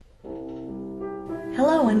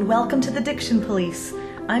Hello and welcome to the Diction Police.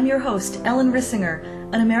 I'm your host, Ellen Rissinger,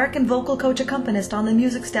 an American vocal coach accompanist on the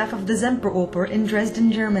music staff of the Semperoper in Dresden,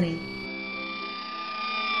 Germany.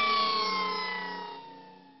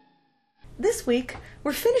 This week,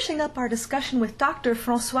 we're finishing up our discussion with Dr.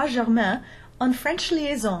 François Germain on French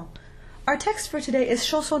liaison. Our text for today is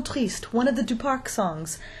Chanson Triste, one of the Duparc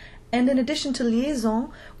songs. And in addition to liaison,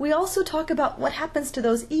 we also talk about what happens to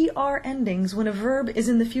those ER endings when a verb is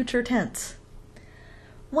in the future tense.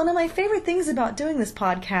 One of my favorite things about doing this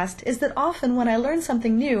podcast is that often when I learn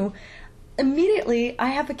something new, immediately I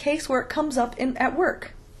have a case where it comes up at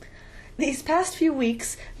work. These past few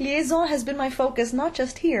weeks, liaison has been my focus not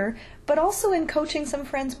just here, but also in coaching some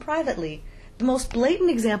friends privately, the most blatant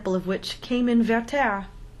example of which came in Werther.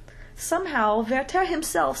 Somehow, Werther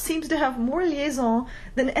himself seems to have more liaison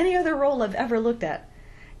than any other role I've ever looked at.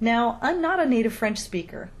 Now, I'm not a native French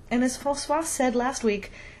speaker, and as François said last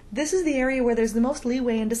week, this is the area where there's the most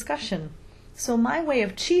leeway in discussion. So my way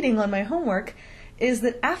of cheating on my homework is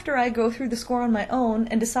that after I go through the score on my own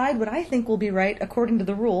and decide what I think will be right according to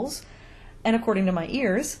the rules, and according to my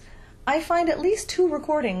ears, I find at least 2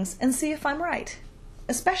 recordings and see if I'm right.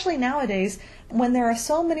 Especially nowadays, when there are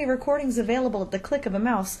so many recordings available at the click of a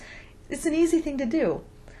mouse, it's an easy thing to do.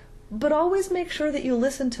 But always make sure that you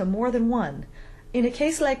listen to more than one. In a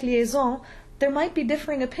case like liaison, there might be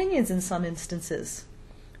differing opinions in some instances.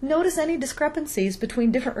 Notice any discrepancies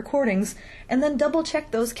between different recordings and then double-check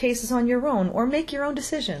those cases on your own or make your own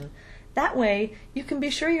decision. That way, you can be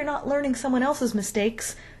sure you're not learning someone else's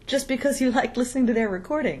mistakes just because you like listening to their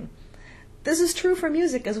recording. This is true for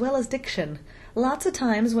music as well as diction. Lots of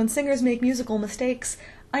times when singers make musical mistakes,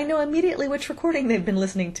 I know immediately which recording they've been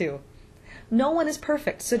listening to. No one is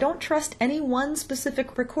perfect, so don't trust any one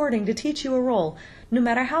specific recording to teach you a role, no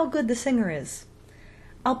matter how good the singer is.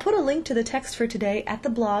 I'll put a link to the text for today at the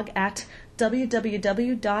blog at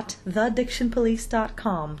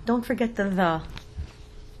www.thedictionpolice.com. Don't forget the the.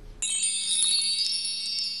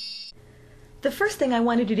 The first thing I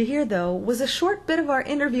wanted you to hear, though, was a short bit of our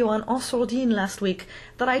interview on En Sourdine last week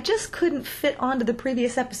that I just couldn't fit onto the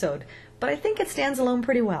previous episode, but I think it stands alone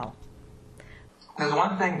pretty well. There's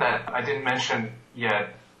one thing that I didn't mention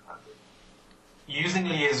yet. Using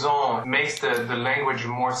liaison makes the language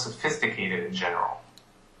more sophisticated in general.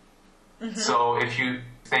 Mm-hmm. So if you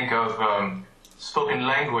think of spoken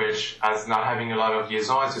language as not having a lot of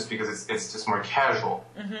liaison, it's just because it's just more casual.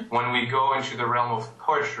 Mm-hmm. When we go into the realm of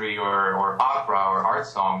poetry or opera or art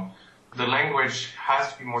song, the language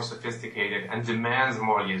has to be more sophisticated and demands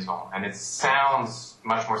more liaison, and it sounds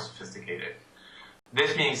much more sophisticated.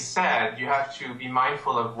 This being said, you have to be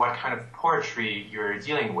mindful of what kind of poetry you're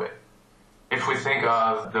dealing with. If we think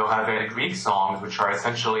of the Ravel Greek songs, which are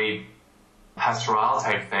essentially pastoral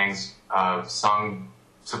type things, sung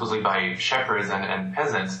supposedly by shepherds and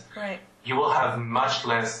peasants, right, you will have much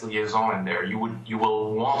less liaison in there. You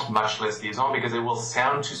will want much less liaison because it will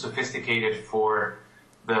sound too sophisticated for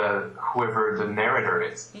whoever the narrator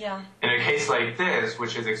is. Yeah. In a case like this,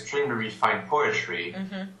 which is extremely refined poetry,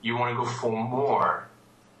 mm-hmm, you want to go for more.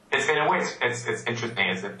 In a way, it's interesting.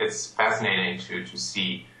 It's fascinating to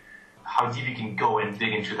see how deep you can go and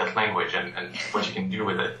dig into that language and what you can do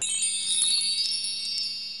with it.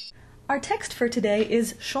 Our text for today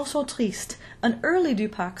is Chanson Triste, an early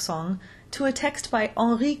Duparc song, to a text by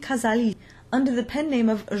Henri Casali under the pen name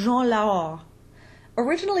of Jean Lahore.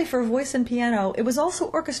 Originally for voice and piano, it was also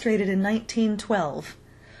orchestrated in 1912.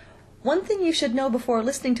 One thing you should know before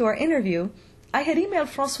listening to our interview, I had emailed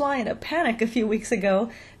François in a panic a few weeks ago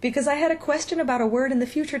because I had a question about a word in the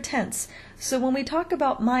future tense. So when we talk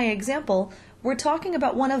about my example, we're talking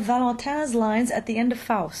about one of Valentin's lines at the end of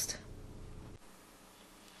Faust.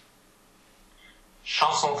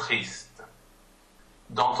 Chanson triste.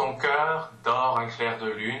 Dans ton cœur dort un clair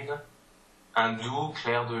de lune, un doux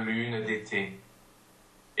clair de lune d'été.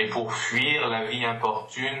 Et pour fuir la vie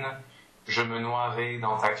importune, je me noierai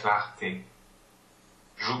dans ta clarté.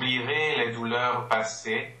 J'oublierai les douleurs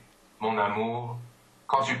passées, mon amour,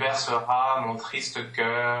 quand tu berceras mon triste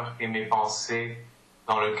cœur et mes pensées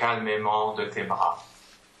dans le calme aimant de tes bras.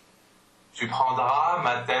 Tu prendras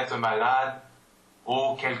ma tête malade,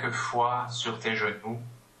 ô quelquefois sur tes genoux,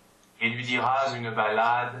 et lui diras une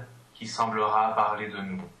ballade qui semblera parler de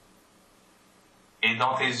nous. Et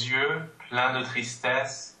dans tes yeux, pleins de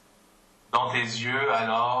tristesse, dans tes yeux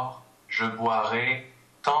alors, je boirai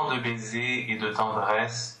tant de baisers et de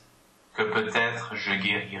tendresse que peut-être je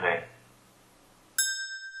guérirai.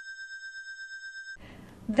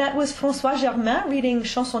 That was François Germain reading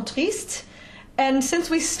Chanson Triste. And since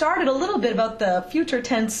we started a little bit about the future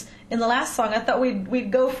tense in the last song, I thought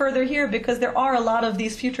we'd go further here because there are a lot of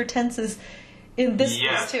these future tenses in this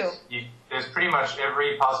yes. case too. There's pretty much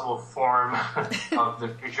every possible form of the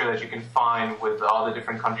future that you can find with all the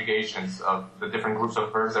different conjugations of the different groups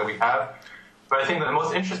of verbs that we have. But I think the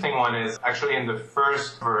most interesting one is actually in the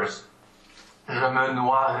first verse. Je me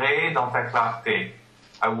noierai dans ta clarté.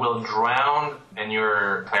 I will drown in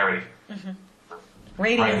your clarity. Mm-hmm.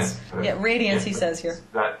 Radiance. Yeah, radiance, he says here.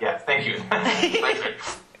 Thank you.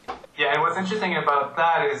 Yeah, and what's interesting about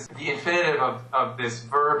that is the infinitive of this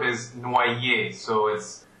verb is noyer. So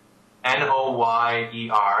it's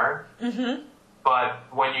N-O-Y-E-R. Mm-hmm. But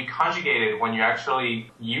when you conjugate it, when you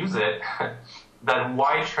actually use it, that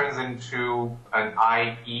Y turns into an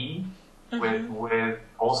I-E with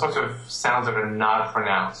all sorts of sounds that are not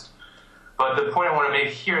pronounced. But the point I want to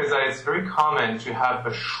make here is that it's very common to have a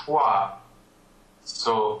schwa.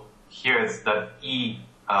 So here it's that E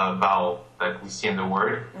vowel that we see in the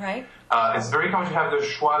word. Right. It's very common to have the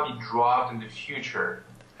schwa be dropped in the future.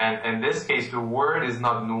 And in this case, the word is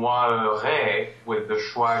not noirerai with the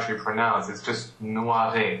schwa actually pronounced. It's just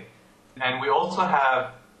noirerai. And we also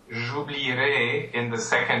have j'oublierai in the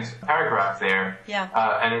second paragraph there. Yeah.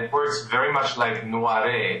 And it works very much like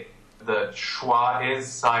noirerai. The schwa is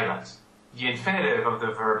silent. The infinitive of the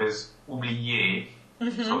verb is oublier,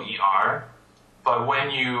 so er. But when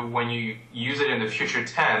you use it in the future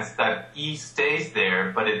tense, that E stays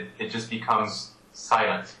there, but it just becomes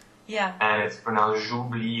silent. Yeah. And it's pronounced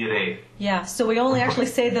j'oublierai. Yeah, so we only actually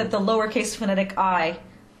say that the lowercase phonetic I.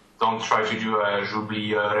 Don't try to do a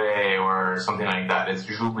j'oublierai or something like that. It's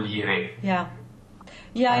j'oublierai. Yeah.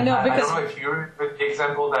 Yeah, I know, because... I don't know if you remember the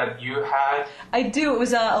example that you had. I do. It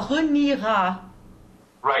was reniera.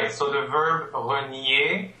 Right, so the verb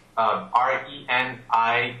renier, R-E-N-I-E-R,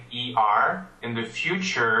 in the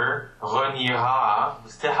future, reniera,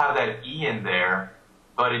 we still have that E in there,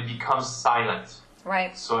 but it becomes silent.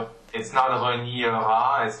 Right. So it's not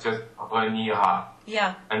reniera, it's just reniera.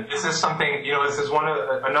 Yeah. And this is something, this is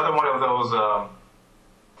another one of those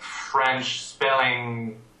French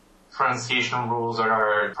spelling pronunciation rules that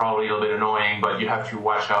are probably a little bit annoying, but you have to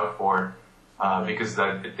watch out for, because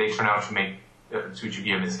they turn out to make to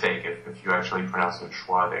be a mistake if you actually pronounce a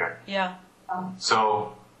schwa there. Yeah.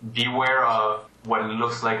 So beware of what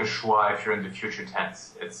looks like a schwa if you're in the future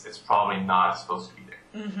tense. It's probably not supposed to be there.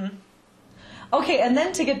 Mm-hmm. Okay, and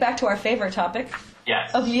then to get back to our favorite topic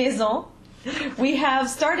of liaison, we have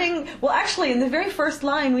actually in the very first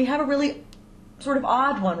line we have a really sort of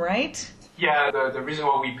odd one, right? Yeah, the reason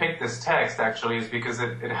why we picked this text actually is because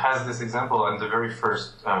it has this example in the very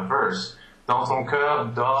first verse. Dans ton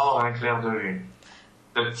cœur dort un clair de lune.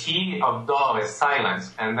 The T of dort is silent,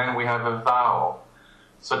 and then we have a vowel.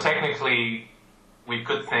 So technically, we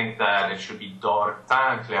could think that it should be dort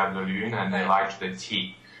un clair de lune, and they liked the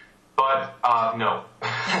T. But, no.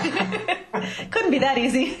 Couldn't be that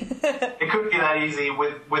easy. It couldn't be that easy.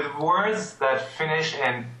 With words that finish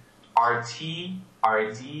in RT,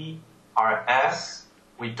 RD, RS,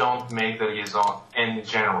 we don't make the liaison in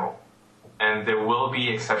general. And there will be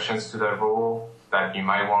exceptions to that rule that you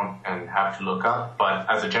might want and have to look up. But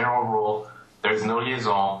as a general rule, there's no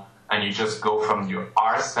liaison, and you just go from your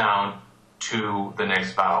R sound to the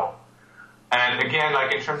next vowel. And again,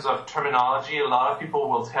 like in terms of terminology, a lot of people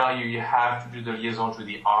will tell you have to do the liaison to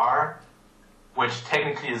the R, which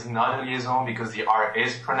technically is not a liaison because the R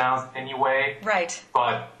is pronounced anyway. Right.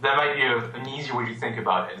 But that might be an easier way to think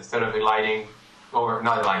about it. Instead of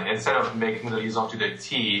instead of making the liaison to the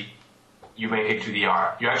T, you make it to the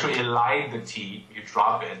R. You actually elide the T, you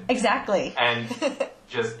drop it. Exactly. And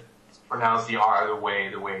just pronounce the R the way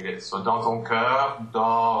it is. So, dans ton cœur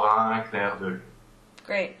dort un clair de lune.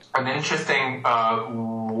 Great. An interesting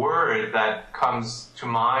word that comes to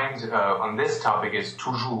mind on this topic is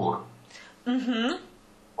toujours. Mm-hmm.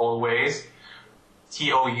 Always.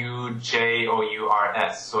 T-O-U-J-O-U-R-S.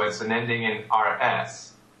 So it's an ending in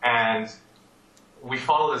R-S. And we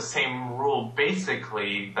follow the same rule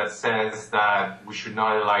basically that says that we should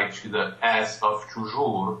not elide to the S of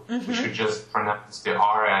toujours. Mm-hmm. We should just pronounce the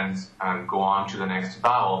R and go on to the next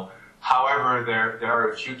vowel. However, there are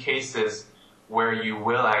a few cases where you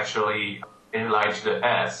will actually elide to the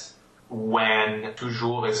S when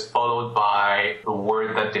toujours is followed by a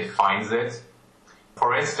word that defines it.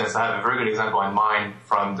 For instance, I have a very good example in mind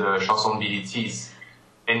from the chanson de Bilitis.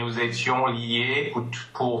 Et nous étions liés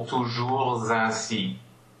pour toujours ainsi.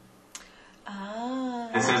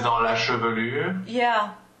 This is dans la chevelure.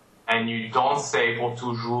 Yeah. And you don't say pour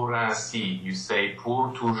toujours ainsi. You say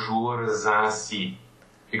pour toujours ainsi.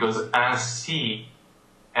 Because ainsi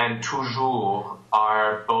and toujours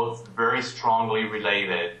are both very strongly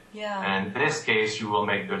related. Yeah. And in this case, you will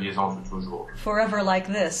make the liaison to toujours. Forever like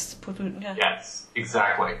this. Yeah. Yes,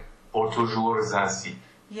 exactly. or toujours ainsi.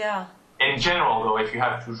 Yeah. In general, though, if you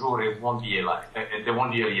have toujours, it won't be there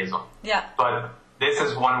won't be a liaison. Yeah. But this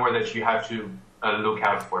is one word that you have to look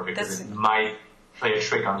out for because it might play a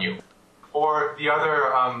trick on you. Or the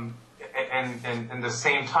other, in the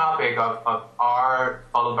same topic of R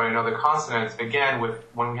followed by another consonant, again,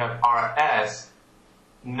 when we have RS,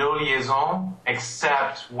 no liaison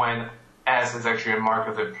except when S is actually a mark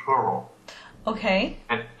of the plural. Okay.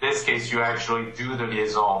 In this case, you actually do the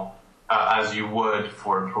liaison as you would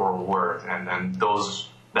for a plural word, and then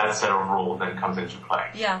that set of rules then comes into play.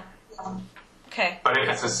 Yeah. Okay. But if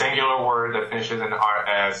it's a singular word that finishes in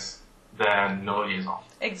RS, then no liaison.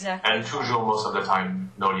 Exactly. And toujours most of the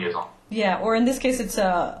time, no liaison. Yeah, or in this case, it's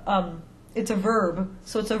a verb,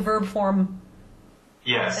 so it's a verb form.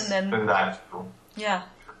 Yes, and then that too. Yeah.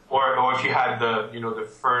 Or if you had the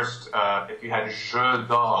first, if you had je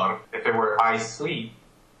dors, if it were I sleep,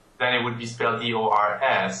 then it would be spelled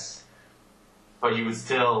D-O-R-S, but you would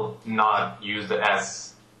still not use the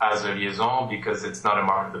S as a liaison because it's not a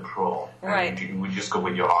mark of the plural. Right. And you would just go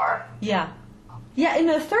with your R. Yeah. Yeah, in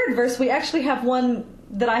the third verse, we actually have one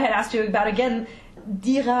that I had asked you about again,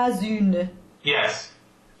 diras une. Yes.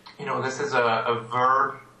 This is a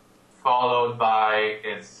verb followed by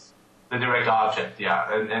the direct object,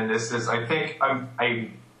 yeah. And this is, I think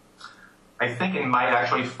it might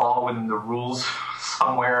actually fall within the rules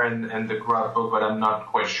somewhere in the Grub book, but I'm not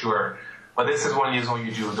quite sure. But this is one liaison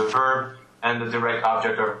you do. The verb and the direct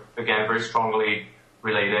object are, again, very strongly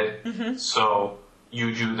related. Mm-hmm. So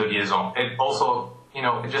you do the liaison. It also,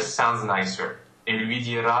 it just sounds nicer. Et lui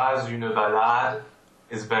diras une balade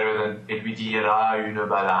is better than et lui dira une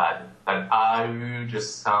balade. That AU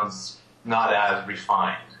just sounds not as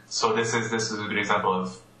refined. So this is a good example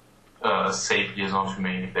of a safe liaison to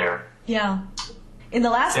make there. Yeah. In the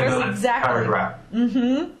last verse, exactly. Paragraph.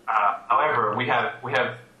 Mm-hmm. However, we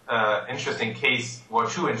have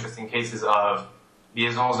two interesting cases of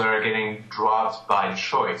liaisons that are getting dropped by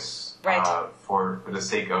choice, right. For the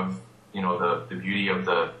sake of the beauty of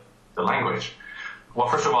the language. Well,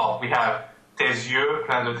 first of all, we have tes yeux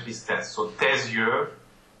pleins de tristesse. So tes yeux,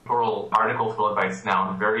 plural article followed by its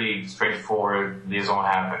noun, very straightforward liaison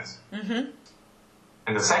happens. Mm-hmm.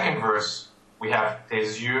 In the second verse, we have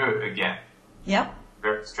tes yeux again. Yep.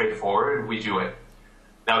 Very straightforward, we do it.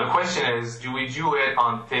 Now the question is, do we do it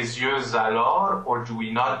on tes yeux alors, or do we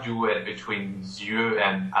not do it between yeux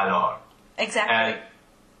and alors? Exactly. And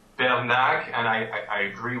Bernac, and I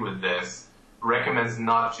agree with this, recommends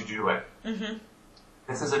not to do it. Mm-hmm.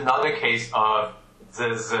 This is another case of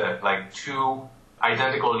like two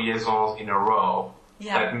identical liaisons in a row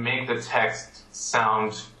that make the text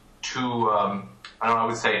sound too, I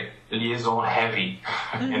would say liaison heavy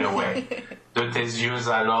in a way. De tes yeux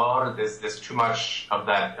alors, there's too much of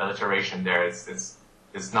that alliteration there.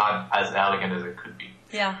 It's not as elegant as it could be.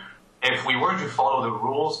 Yeah. If we were to follow the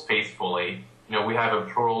rules faithfully, we have a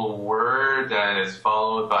plural word and it's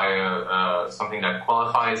followed by something that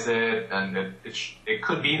qualifies it, and it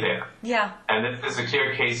could be there. Yeah. And this is a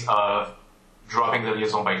clear case of dropping the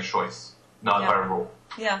liaison by choice, not by rule.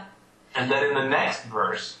 Yeah. And then in the next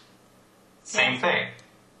verse, same thing.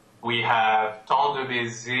 We have tant de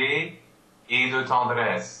baisers et de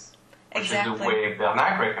tendresse, which is the way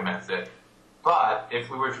Bernac recommends it. But if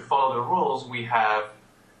we were to follow the rules, we have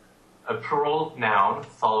a plural noun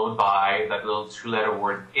followed by that little two-letter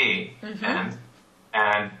word et,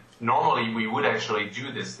 and normally we would actually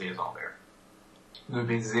do this liaison there. De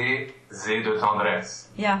baisers et de tendresse.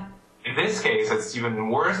 Yeah. In this case, it's even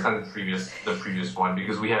worse than the previous one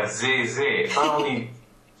because we have ze. It's not only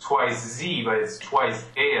twice z, but it's twice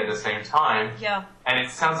a at the same time. Yeah. And it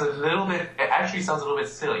actually sounds a little bit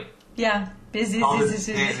silly. Yeah. Baisers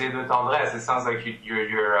et de tendresse. It sounds like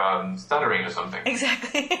you're stuttering or something.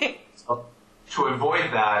 Exactly. So to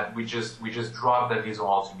avoid that, we just drop that liaison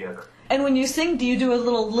altogether. And when you sing, do you do a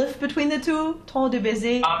little lift between the two? Tant de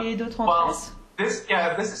baisers et de tendresse? Well,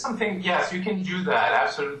 this is something, yes, you can do that,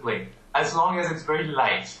 absolutely. As long as it's very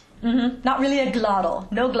light. Mm-hmm. Not really a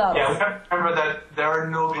glottal. No glottals. Yeah, we have to remember that there are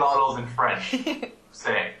no glottals in French,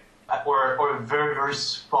 say. Or very, very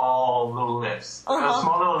small little lips. A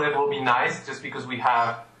small little lip will be nice just because we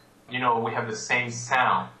have the same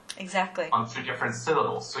sound. Exactly. On two different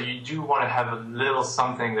syllables. So you do want to have a little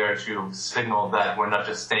something there to signal that we're not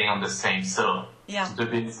just staying on the same syllable. Yeah. De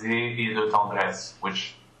baisers et de tendresse,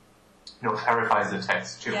 which clarifies the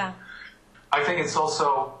text too. Yeah. I think it's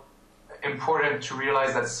also important to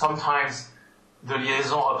realize that sometimes the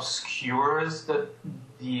liaison obscures the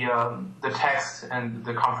text and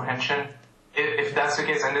the comprehension. If that's the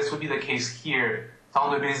case, and this would be the case here,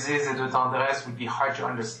 tant de baisers et de tendresse would be hard to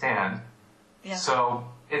understand. Yeah. So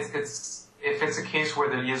if it's a case where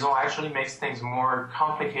the liaison actually makes things more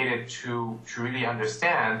complicated to really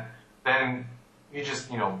understand, then you just,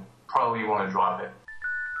 probably want to drop it.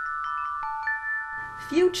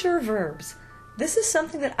 Future verbs. This is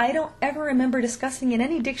something that I don't ever remember discussing in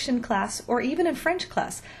any diction class or even in French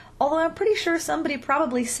class, although I'm pretty sure somebody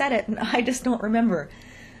probably said it and I just don't remember.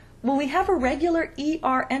 When we have a regular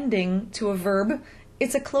ER ending to a verb,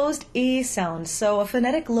 it's a closed E sound, so a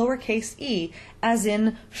phonetic lowercase e, as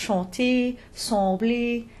in chanter,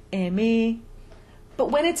 sembler, aimer.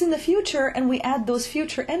 But when it's in the future and we add those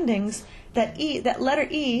future endings, that letter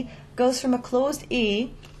E goes from a closed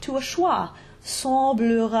E to a schwa,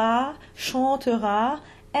 semblera, chantera,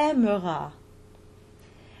 aimera.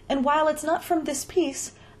 And while it's not from this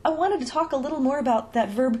piece, I wanted to talk a little more about that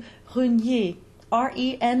verb renier,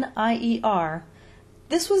 R-E-N-I-E-R.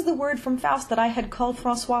 This was the word from Faust that I had called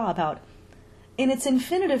François about. In its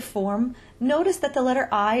infinitive form, notice that the letter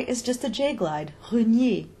I is just a J-glide,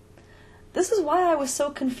 renier. This is why I was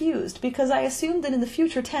so confused, because I assumed that in the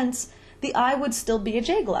future tense, the I would still be a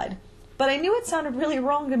J-glide. But I knew it sounded really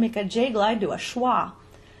wrong to make a J-glide to a schwa.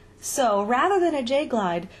 So, rather than a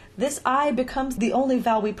J-glide, this I becomes the only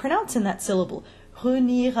vowel we pronounce in that syllable,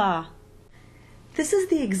 reniera. This is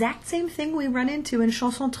the exact same thing we run into in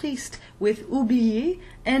Chanson Triste with oublier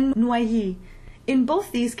and noyer. In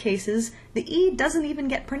both these cases, the E doesn't even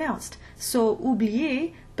get pronounced, so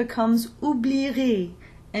oublier becomes oublierer,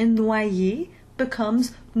 and noyer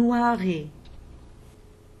becomes noirer.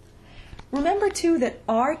 Remember too that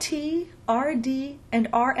RT, RD, and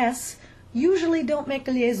RS usually don't make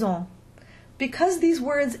a liaison. Because these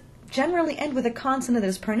words generally end with a consonant that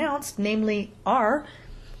is pronounced, namely R,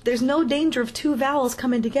 there's no danger of two vowels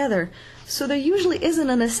coming together, so there usually isn't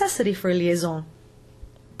a necessity for a liaison.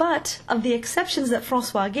 But, of the exceptions that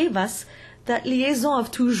François gave us, that liaison of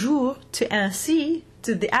toujours to ainsi,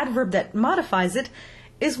 to the adverb that modifies it,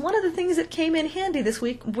 is one of the things that came in handy this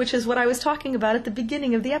week, which is what I was talking about at the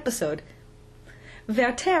beginning of the episode.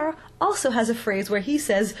 Werther also has a phrase where he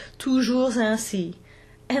says toujours ainsi,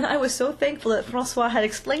 and I was so thankful that François had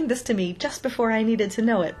explained this to me just before I needed to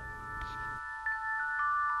know it.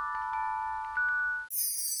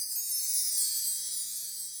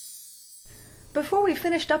 Before we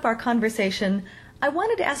finished up our conversation, I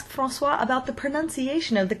wanted to ask François about the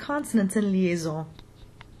pronunciation of the consonants in liaison.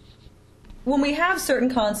 When we have certain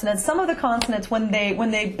consonants, some of the consonants, when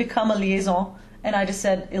they become a liaison, and I just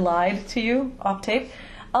said lied to you off tape.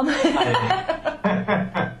 It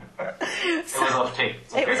was off tape.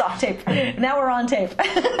 Okay. It was off tape. Now we're on tape.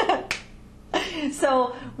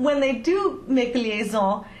 So when they do make a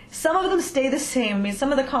liaison, some of them stay the same. I mean,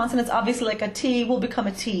 some of the consonants, obviously, like a T will become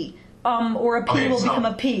a T. Or a P will become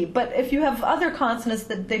a P. But if you have other consonants,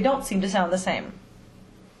 that they don't seem to sound the same.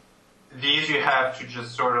 These you have to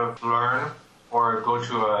just sort of learn or go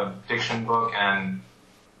to a diction book and,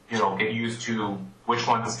 get used to which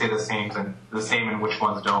ones stay the same and which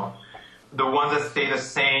ones don't. The ones that stay the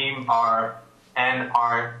same are N,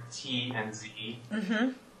 R, T, and Z. Mm-hmm.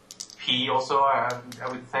 P also, I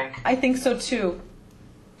would think. I think so too.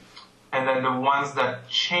 And then the ones that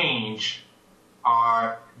change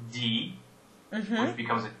are D, which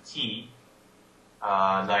becomes a T. If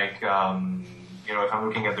I'm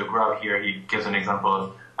looking at the graph here, he gives an example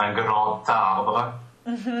of un grand arbre.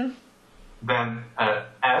 Mm-hmm. Then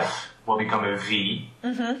F will become a V.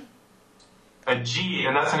 Mm-hmm. A G,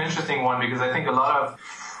 and that's an interesting one because I think a lot of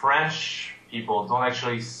French people don't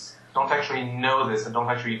actually know this and don't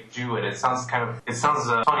actually do it. It sounds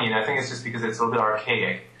funny, and I think it's just because it's a little bit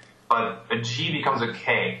archaic. But a G becomes a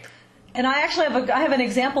K. And I actually have an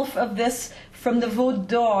example of this from the Vaud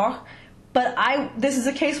d'Or, but this is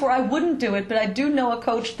a case where I wouldn't do it, but I do know a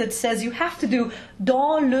coach that says you have to do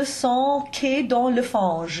dans le sang qu'est dans le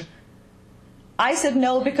fange. I said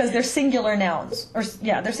no because they're singular nouns.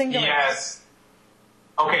 They're singular. Yes.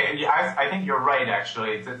 Okay, yeah, I think you're right,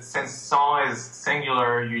 actually. Since sang is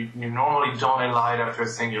singular, you normally don't elide after a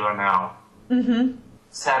singular noun. Mm-hmm.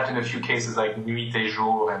 Except in a few cases like nuit et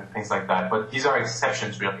jour and things like that. But these are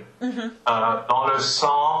exceptions, really. Mm-hmm. Dans le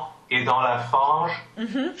sang et dans la fange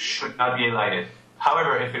should not be elided.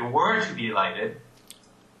 However, if it were to be elided,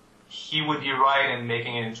 he would be right in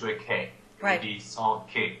making it into a K. It would be sang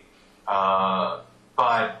K.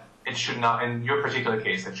 But it should not, in your particular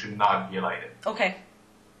case, it should not be elided. Okay.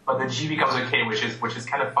 But the G becomes a K, which is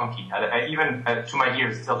kind of funky. Even to my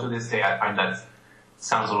ears, still to this day, I find that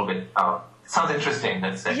sounds a little bit... sounds interesting,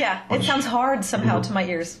 let's say. Yeah, it sounds hard somehow to my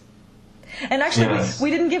ears. And actually, we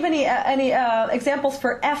didn't give any examples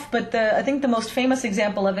for F, but I think the most famous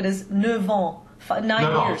example of it is 9 ans,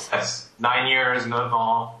 9 years. Yes, 9 years, 9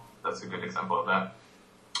 ans. That's a good example of that.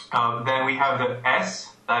 Then we have the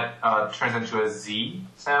S that turns into a Z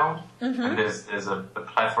sound. And there's a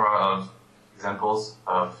plethora of examples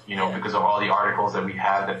of, because of all the articles that we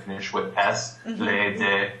have that finish with S, les,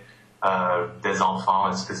 des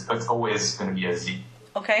enfants, it's always going to be a Z.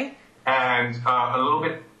 Okay. And a little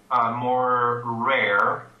bit more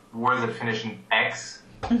rare, words that finish in X.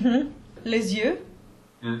 Les yeux.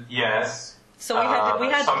 Yes. So we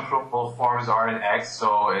had some plural forms are in X,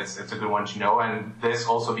 so it's a good one to know. And this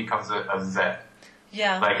also becomes a Z.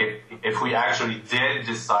 Yeah. Like if we actually did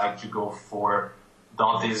decide to go for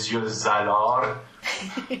dans tes yeux alors,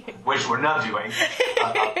 which we're not doing,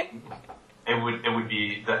 it would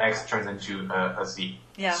be the X turns into a Z.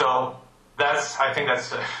 Yeah. So I think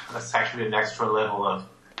that's actually an extra level of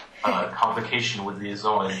complication with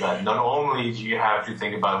liaison, is that not only do you have to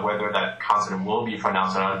think about whether that consonant will be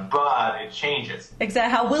pronounced or not, but it changes.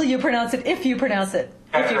 Exactly. How will you pronounce it if you pronounce it?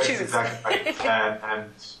 If you That's choose. exactly right.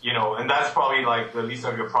 and that's probably like the least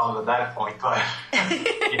of your problems at that point, but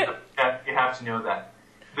you have to know that.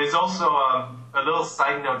 There's also a little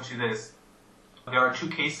side note to this. There are two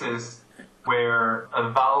cases where a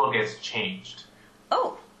vowel gets changed.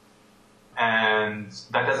 Oh. And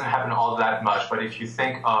that doesn't happen all that much, but if you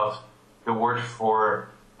think of the word for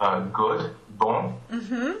good, bon,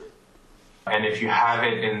 and if you have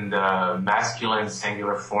it in the masculine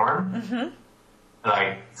singular form,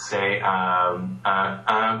 like say un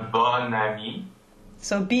bon ami.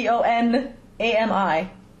 So BONAMI.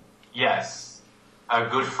 Yes, a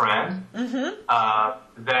good friend.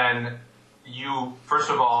 Then you, first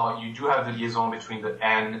of all, you do have the liaison between the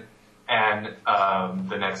N and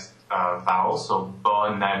the next vowel, so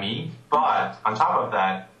bon ami. But on top of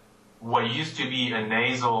that, what used to be a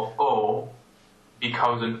nasal O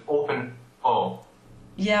becomes an open O.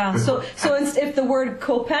 Yeah. So if the word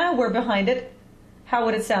copain were behind it, how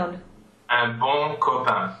would it sound? Un bon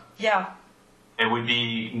copain. Yeah. It would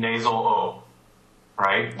be nasal O,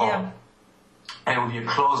 right? Yeah. And it would be a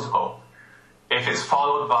closed O. If it's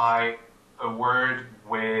followed by a word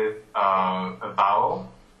with a vowel,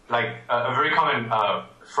 like a very common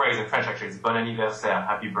phrase in French actually is bon anniversaire,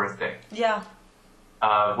 happy birthday. Yeah.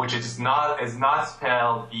 Which is not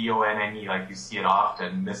spelled B-O-N-N-E like you see it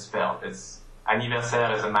often, misspelled. It's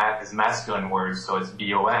anniversaire is a masculine word, so it's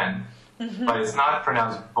B-O-N. But it's not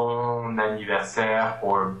pronounced bon anniversaire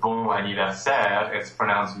or bon anniversaire, it's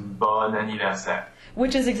pronounced bon anniversaire.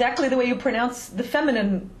 Which is exactly the way you pronounce the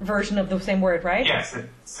feminine version of the same word, right? Yes,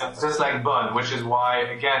 it's just like bon, which is why,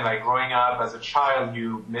 again, like growing up as a child,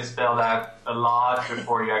 you misspell that a lot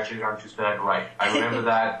before you actually learn to spell it right. I remember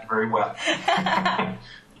that very well.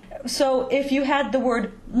 So if you had the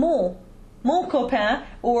word mon copain,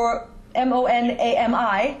 or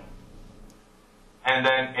MONAMI, and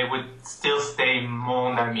then it would still stay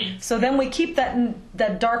mon ami. so then we keep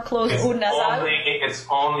that dark closed O nasal. It's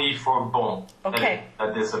only for bon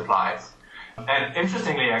that this applies. And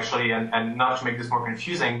interestingly, actually, and not to make this more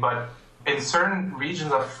confusing, but in certain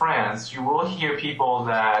regions of France, you will hear people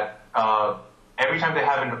that every time they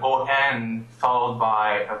have an O-N followed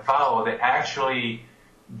by a vowel, they actually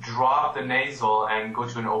drop the nasal and go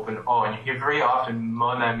to an open O. And you hear very often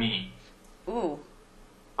mon ami. Ooh.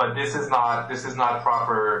 But this is not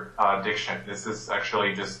proper diction. This is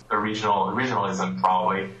actually just a regionalism,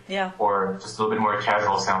 probably. Yeah. Or just a little bit more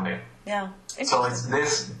casual sounding. Yeah. So it's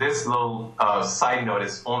this little side note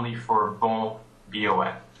is only for bon,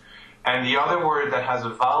 B-O-N. And the other word that has a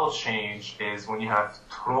vowel change is when you have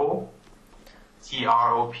trop,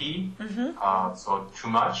 T-R-O-P, so too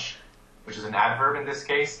much, which is an adverb in this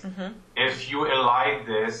case. If you elide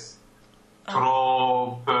this,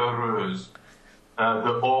 trop heureuse,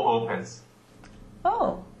 the O opens.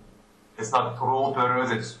 Oh. It's not trop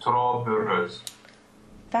heureuse, it's trop heureuse.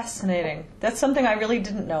 Fascinating. That's something I really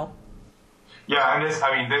didn't know. Yeah,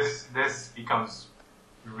 and this becomes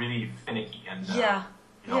really finicky, and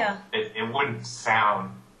it wouldn't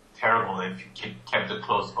sound terrible if you kept a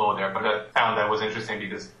closed O there. But I found that was interesting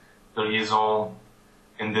because the liaison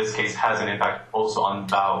in this case has an impact also on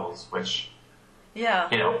vowels, which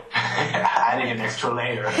adding an extra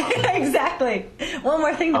layer. Exactly. One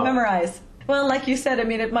more thing to memorize. Well, like you said, I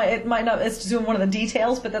mean, it might not. It's just one of the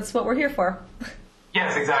details, but that's what we're here for.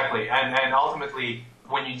 Yes, exactly. And ultimately,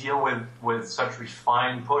 when you deal with such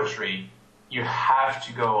refined poetry, you have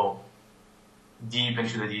to go deep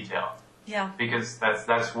into the detail. Yeah. Because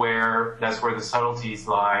that's where the subtleties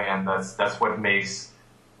lie, and that's what makes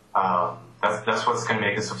that's what's going to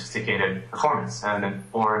make a sophisticated performance and an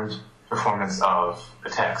informed performance of the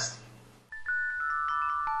text.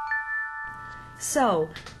 So,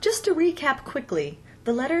 just to recap quickly,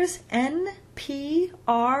 the letters N, P,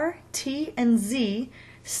 R, T, and Z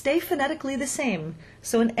stay phonetically the same,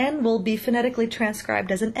 so an N will be phonetically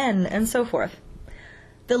transcribed as an N, and so forth.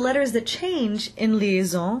 The letters that change in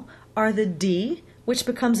liaison are the D, which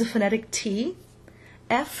becomes a phonetic T,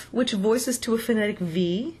 F, which voices to a phonetic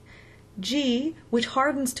V, G, which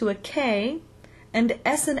hardens to a K, and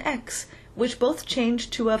S and X, which both change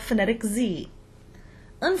to a phonetic Z.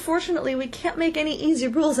 Unfortunately, we can't make any easy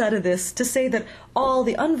rules out of this to say that all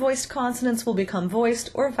the unvoiced consonants will become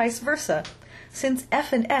voiced or vice versa, since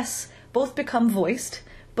F and S both become voiced,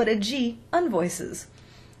 but a G unvoices.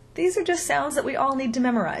 These are just sounds that we all need to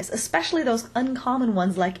memorize, especially those uncommon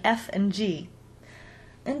ones like F and G.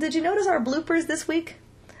 And did you notice our bloopers this week?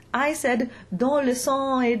 I said dans le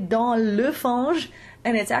sang et dans le fange,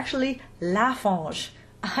 and it's actually la fange.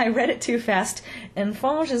 I read it too fast, and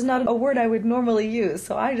fange is not a word I would normally use,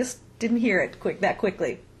 so I just didn't hear it that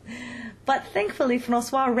quickly. But thankfully,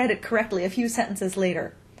 Francois read it correctly a few sentences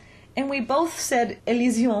later. And we both said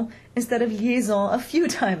élision instead of liaison a few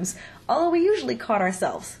times, although we usually caught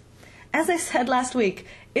ourselves. As I said last week,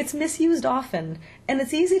 it's misused often, and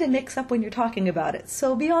it's easy to mix up when you're talking about it,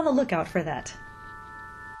 so be on the lookout for that.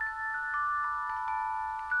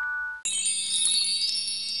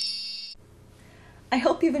 I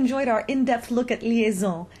hope you've enjoyed our in-depth look at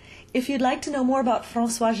liaison. If you'd like to know more about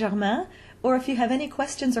François Germain, or if you have any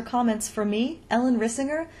questions or comments for me, Ellen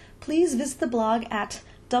Rissinger, please visit the blog at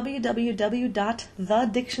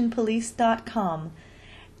www.thedictionpolice.com.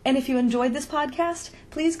 And if you enjoyed this podcast,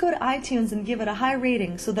 please go to iTunes and give it a high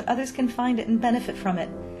rating so that others can find it and benefit from it.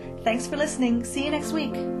 Thanks for listening. See you next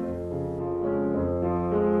week.